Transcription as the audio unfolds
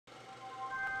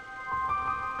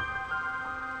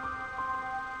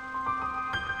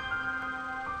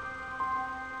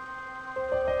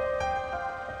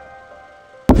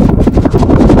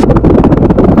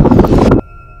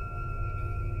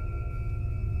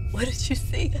What did you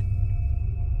see?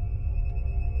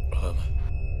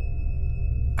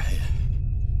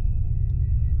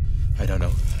 I don't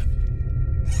know.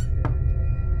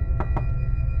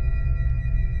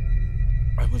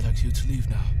 I would like you to leave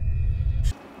now.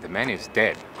 The man is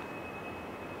dead,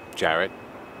 Jared.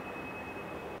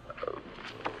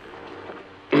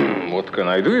 What can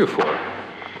I do you for?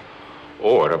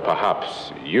 Or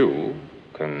perhaps you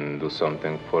can do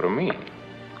something for me.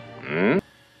 My.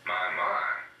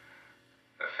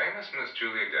 The famous Miss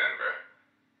Julia Denver.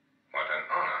 What an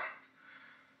honor.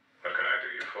 What can I do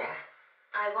you for?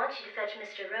 I want you to fetch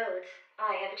Mr. Rhodes.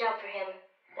 I have a job for him.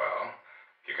 Well,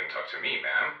 you can talk to me,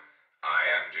 ma'am. I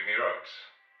am Jimmy Rhodes.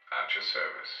 At your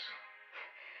service.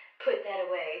 Put that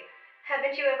away.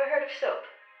 Haven't you ever heard of soap?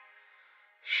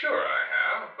 Sure I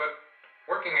have, but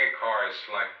working a car is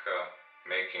like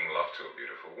making love to a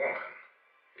beautiful woman.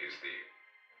 Is the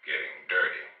getting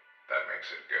dirty that makes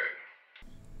it good.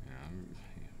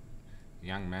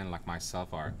 Young men like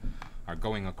myself are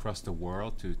going across the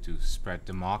world to spread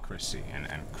democracy and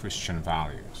Christian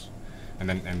values. And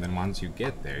then once you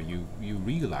get there, you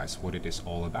realize what it is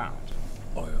all about.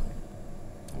 Oil.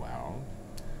 Well,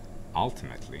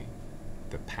 ultimately,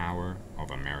 the power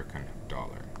of American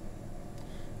dollar.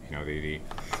 You know, the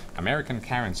American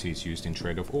currency is used in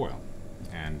trade of oil.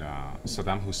 And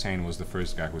Saddam Hussein was the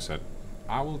first guy who said,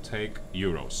 I will take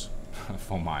euros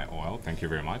for my oil, thank you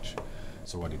very much.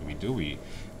 So what did we do? We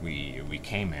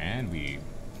came in, we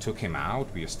took him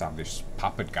out, we established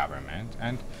puppet government,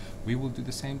 and we will do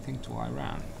the same thing to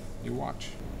Iran. You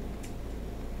watch.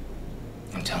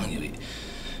 I'm telling you,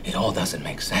 it all doesn't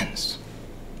make sense.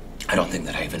 I don't think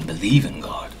that I even believe in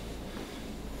God.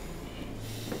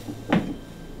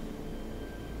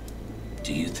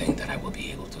 Do you think that I will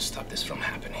be able to stop this from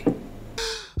happening?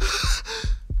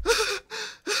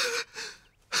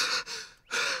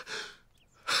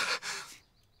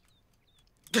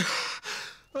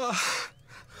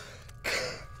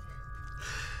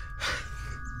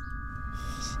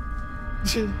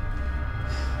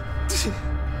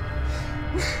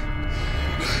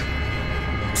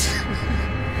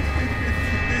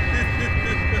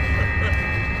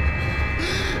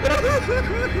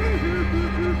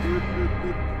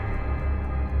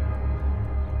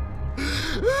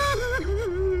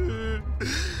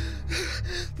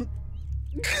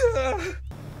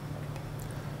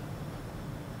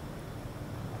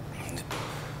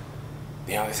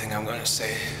 The only thing I'm gonna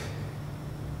say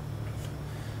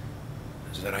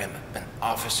is that I am an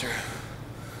officer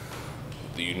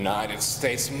of the United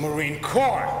States Marine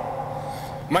Corps.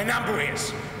 My number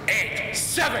is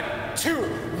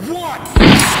 8721.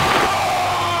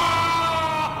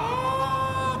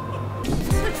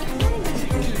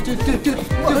 Dude,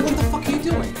 what the fuck are you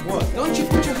doing? What? Don't you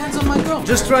put your hands on my girl?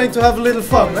 Just trying to have a little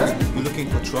fun, man. You looking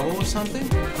for trouble or something?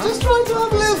 Huh? Just trying to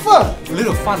have a little fun. A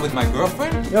little fun with my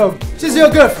girlfriend? Yo, she's your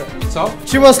girlfriend. So?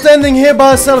 She was standing here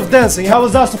by herself dancing. How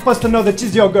was I supposed to know that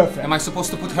she's your girlfriend? Am I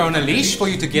supposed to put her on a leash for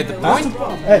you to get the point?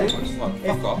 Hey. What?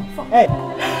 Fuck off. Hey.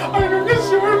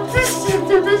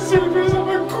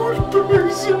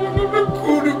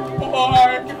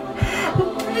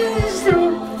 Please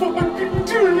don't fucking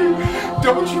do it.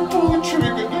 Don't you pull the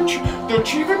trigger. Don't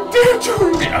you even dare do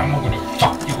it. I'm gonna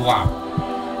fuck you up.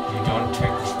 You don't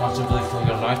take responsibility for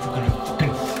your life, you're gonna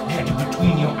fucking get it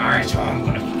between your eyes, or I'm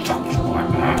gonna fuck you up,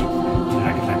 huh? You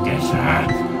like it like this,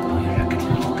 huh? Or you like it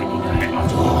fucking in your head?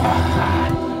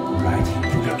 Right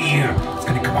through your ear. It's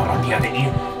gonna come out on the other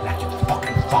ear like your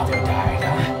fucking father died,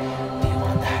 huh? Do you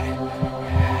want that?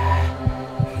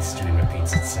 History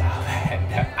repeats itself, and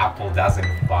the apple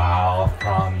doesn't fall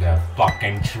from the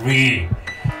fucking tree.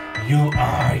 You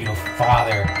are your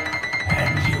father,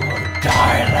 and you will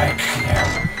die like him.